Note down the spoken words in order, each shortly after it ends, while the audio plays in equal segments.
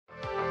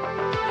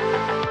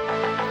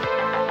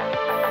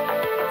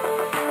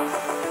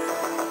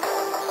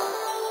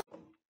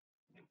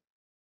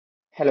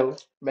Hello,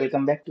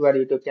 welcome back to our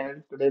YouTube channel.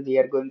 Today we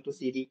are going to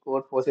see the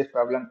code forces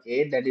problem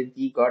A, that is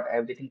we got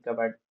everything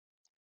covered.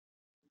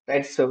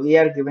 Right, so we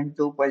are given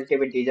two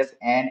positive integers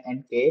n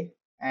and k,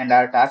 and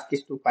our task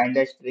is to find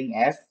a string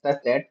s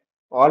such that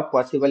all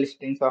possible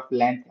strings of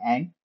length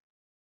n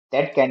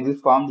that can be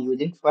formed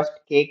using first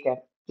k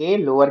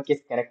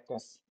lowercase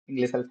characters,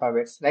 English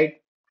alphabets, right?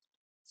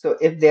 So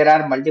if there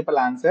are multiple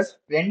answers,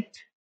 print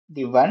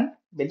the one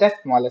with the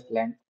smallest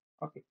length.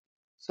 Okay.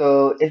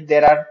 So if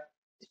there are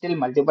still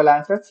multiple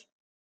answers,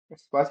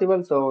 it's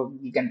possible. So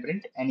we can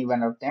print any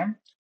one of them.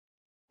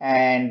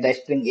 And the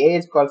string A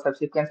is called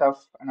subsequence of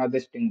another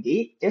string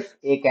B if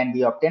A can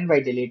be obtained by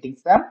deleting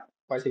some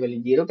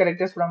possibly zero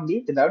characters from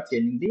B without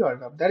changing the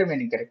order of the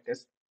remaining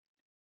characters.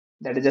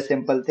 That is a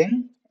simple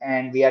thing.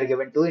 And we are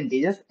given two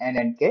integers n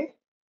and k.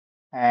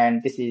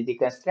 And this is the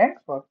constraint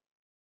for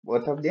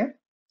both of them.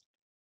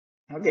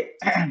 Okay.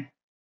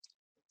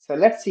 So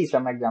let's see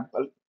some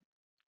example.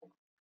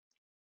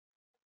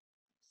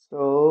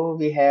 So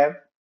we have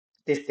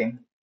this thing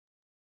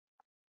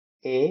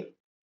A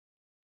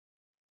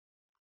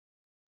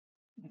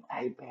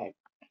iPad.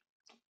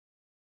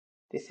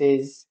 This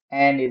is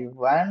N is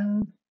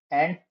 1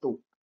 and 2.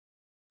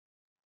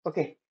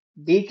 Okay.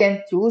 B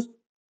can choose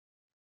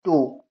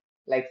 2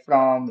 like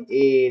from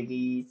A,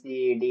 B,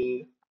 C,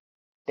 D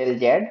till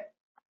Z.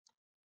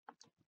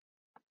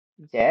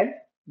 Z.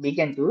 We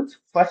can choose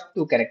first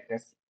two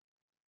characters.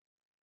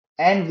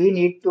 And we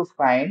need to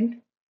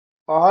find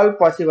all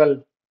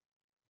possible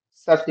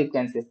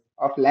subsequences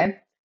of length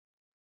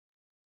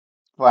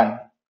 1.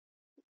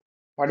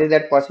 What is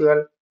that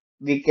possible?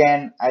 We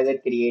can either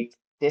create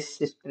this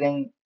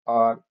string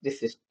or this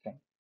string.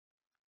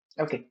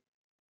 Okay.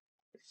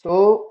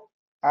 So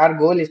our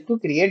goal is to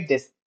create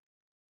this,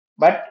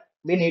 but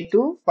we need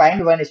to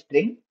find one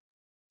string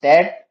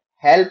that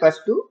help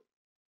us to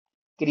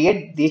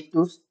create these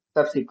two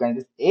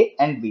subsequences A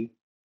and B.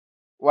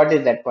 What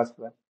is that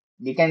possible?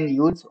 We can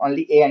use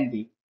only A and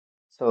B.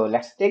 So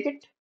let's take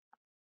it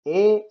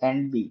A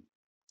and B.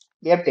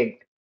 We have taken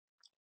it.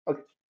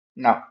 Okay.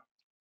 Now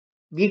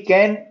we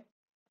can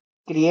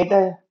create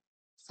a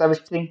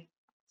substring,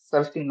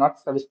 substring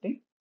not substring,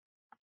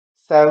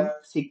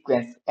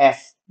 subsequence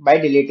S by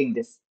deleting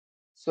this.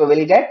 So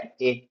we'll get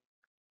A,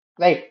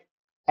 right?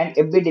 And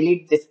if we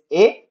delete this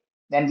A,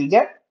 then we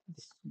get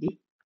this B.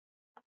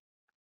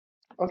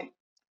 Okay.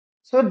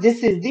 So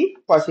this is the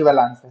possible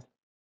answer,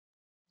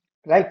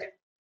 right?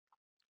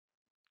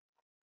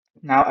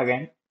 Now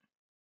again.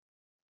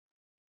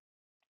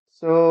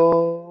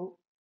 So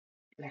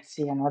let's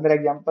see another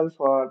example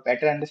for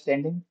better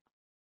understanding.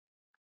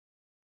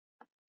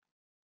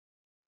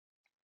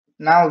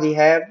 Now we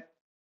have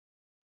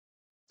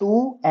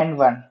 2 and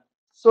 1.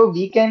 So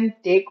we can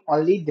take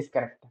only this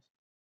character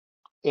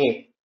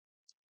A.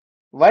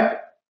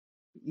 What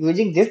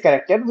using this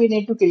character we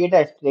need to create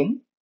a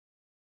string.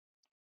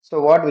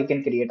 So what we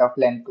can create of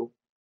length 2?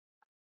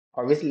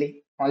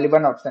 Obviously only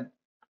one option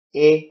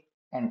A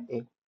and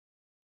A.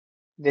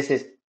 This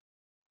is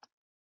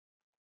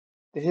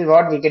This is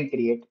what we can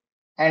create.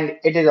 And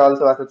it is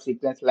also a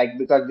subsequence, like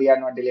because we are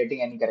not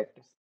deleting any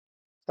characters.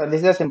 So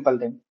this is a simple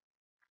thing.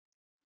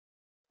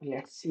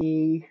 Let's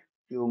see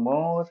few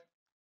more.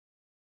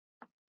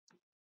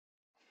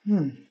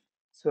 Hmm.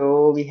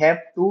 So we have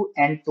 2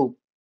 and 2.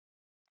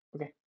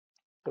 Okay.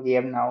 So we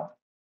have now.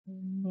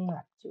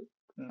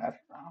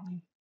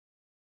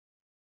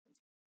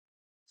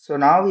 So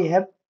now we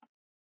have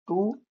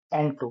 2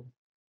 and 2.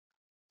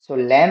 So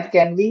length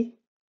can be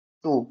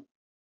 2.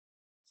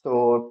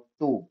 So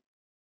 2.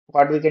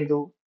 What we can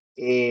do?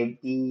 A,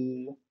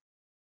 B,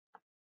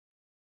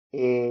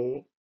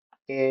 A,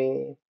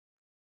 A,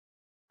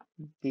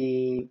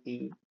 B,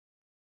 B.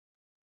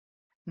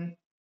 Hmm.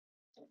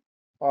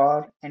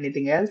 Or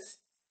anything else?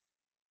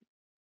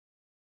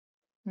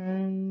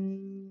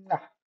 Nah.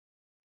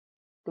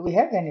 Do we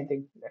have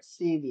anything? Let's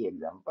see the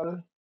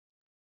example.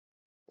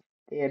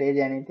 There is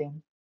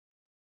anything.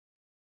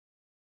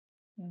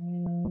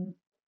 Mm,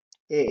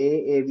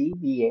 A, B,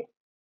 B, A.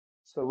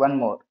 So one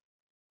more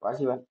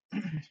possible.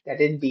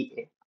 That is B,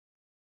 A.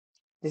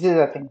 This is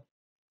the thing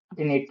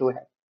we need to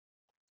have.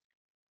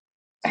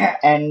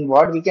 And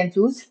what we can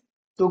choose?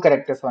 Two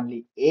characters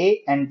only,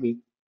 A and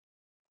B.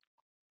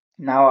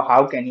 Now,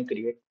 how can you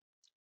create?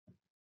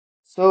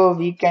 So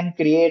we can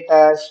create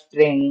a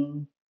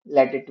string.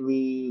 Let it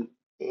be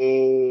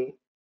A,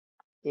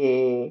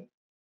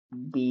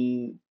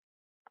 B,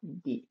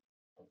 B.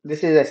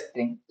 This is a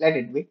string. Let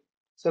it be.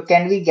 So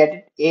can we get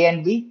it A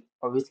and B?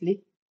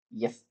 Obviously,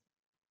 yes.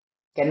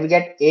 Can we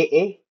get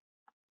AA?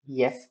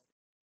 Yes.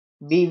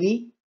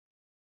 BB?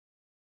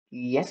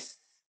 Yes.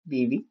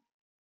 BB.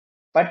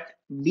 But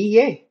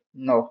BA?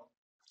 No.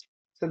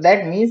 So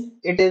that means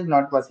it is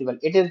not possible.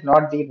 It is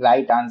not the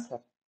right answer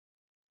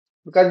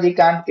because we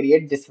can't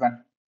create this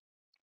one.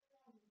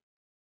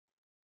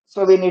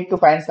 So we need to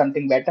find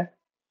something better.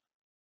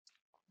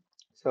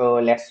 So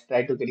let's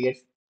try to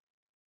create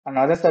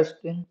another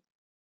substring.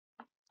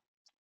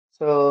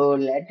 So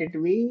let it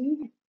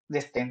be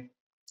this thing.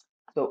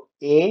 So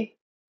A,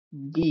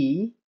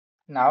 B,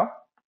 now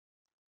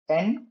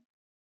and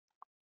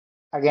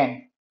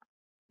again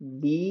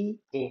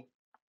BA.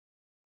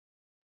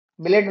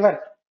 Will it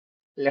work?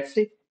 Let's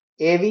see.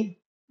 AV,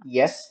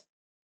 yes.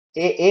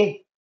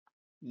 AA,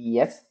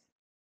 yes.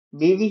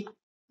 BV,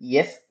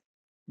 yes.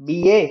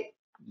 BA,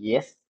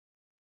 yes.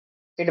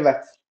 It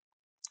works.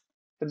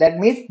 So that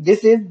means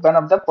this is one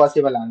of the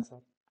possible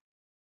answers.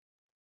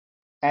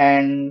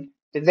 And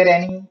is there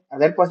any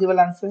other possible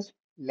answers?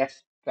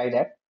 Let's try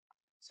that.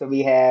 So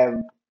we have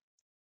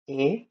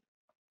A,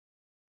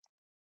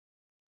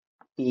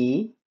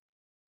 B,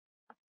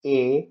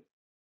 A,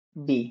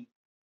 B.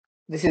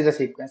 This is the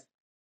sequence.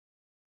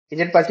 Is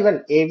it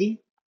possible? AV?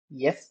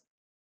 Yes.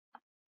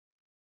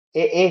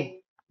 AA?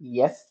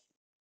 Yes.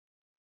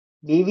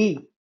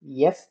 BV?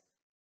 Yes.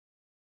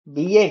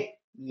 BA?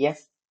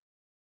 Yes.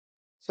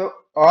 So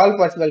all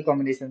possible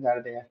combinations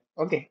are there.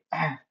 Okay.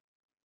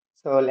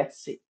 So let's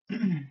see.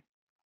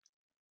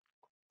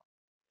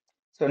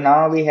 So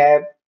now we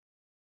have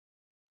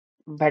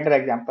better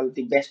example,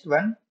 the best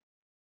one.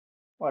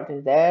 What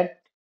is that?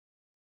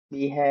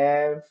 We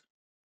have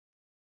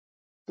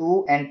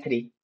 2 and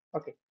 3.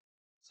 Okay.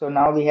 So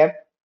now we have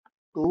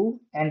 2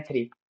 and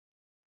 3.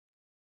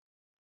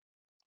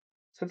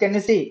 So can you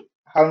see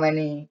how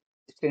many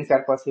strings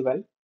are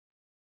possible?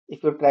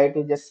 If you try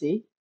to just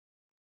see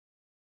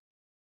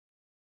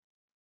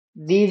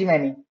these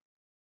many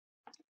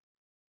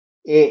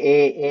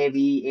A,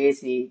 B, A,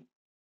 C.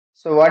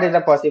 So what is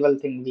the possible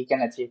thing we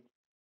can achieve?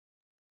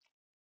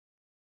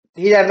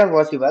 These are the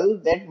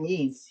possible. That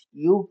means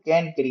you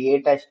can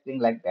create a string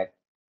like that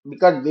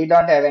because we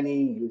don't have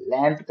any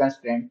length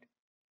constraint.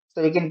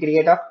 So we can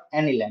create of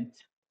any length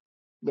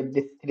with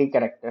these three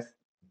characters.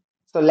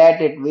 So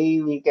let it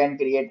be, we can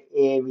create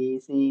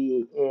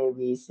ABC,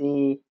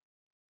 ABC,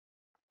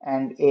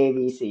 and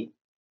ABC.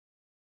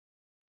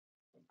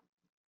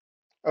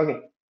 Okay,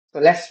 so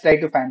let's try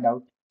to find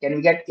out. Can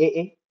we get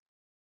AA?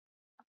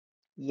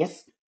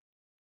 Yes.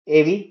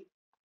 AV?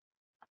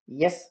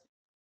 Yes.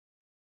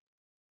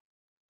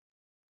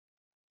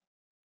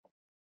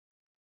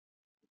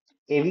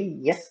 AV?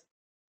 Yes.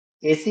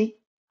 AC?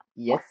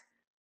 Yes.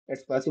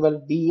 It's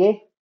possible. BA?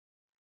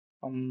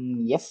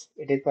 Yes,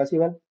 it is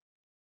possible.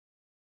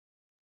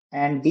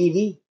 And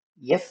BV?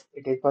 Yes,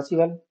 it is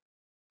possible.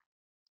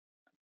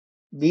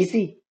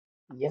 BC?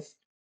 Yes.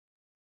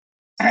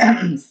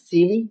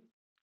 CV?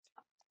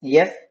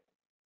 Yes.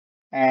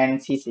 And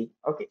CC.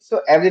 Okay,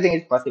 so everything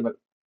is possible.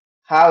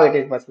 How it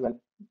is possible?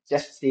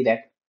 Just see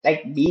that.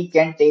 Like B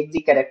can take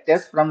the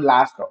characters from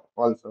last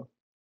also.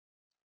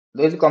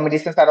 Those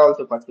combinations are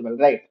also possible,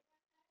 right?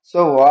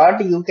 So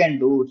what you can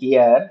do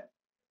here,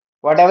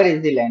 whatever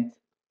is the length,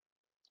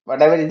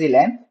 whatever is the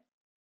length,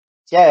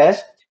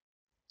 just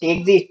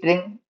take the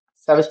string,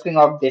 substring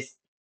of this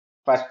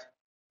first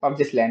of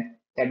this length.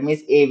 That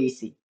means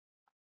ABC.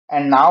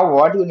 And now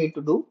what you need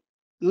to do,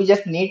 you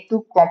just need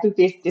to copy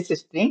paste this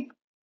string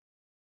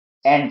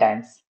n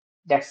times.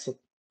 That's it.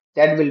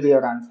 That will be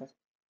your answer.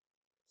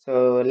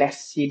 So let's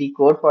see the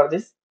code for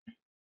this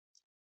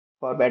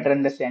for better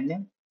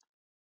understanding.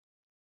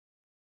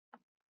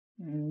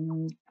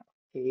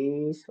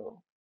 Okay,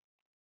 so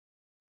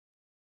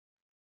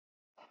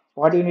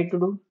what you need to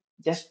do?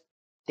 Just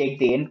take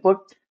the input,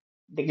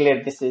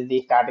 declare this is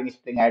the starting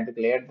string I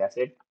declared, that's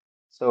it.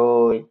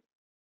 So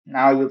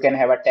now you can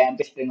have a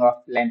temp string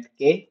of length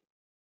k.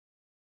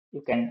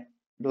 You can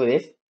do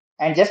this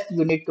and just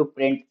you need to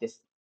print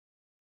this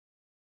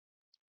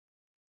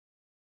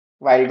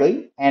while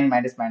doing n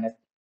minus minus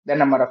the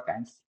number of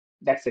times.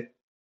 That's it.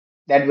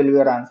 That will be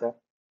your answer.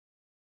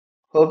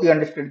 Hope you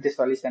understood this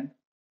solution.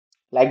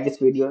 Like this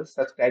video,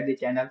 subscribe the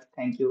channel.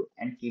 Thank you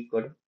and keep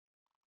coding.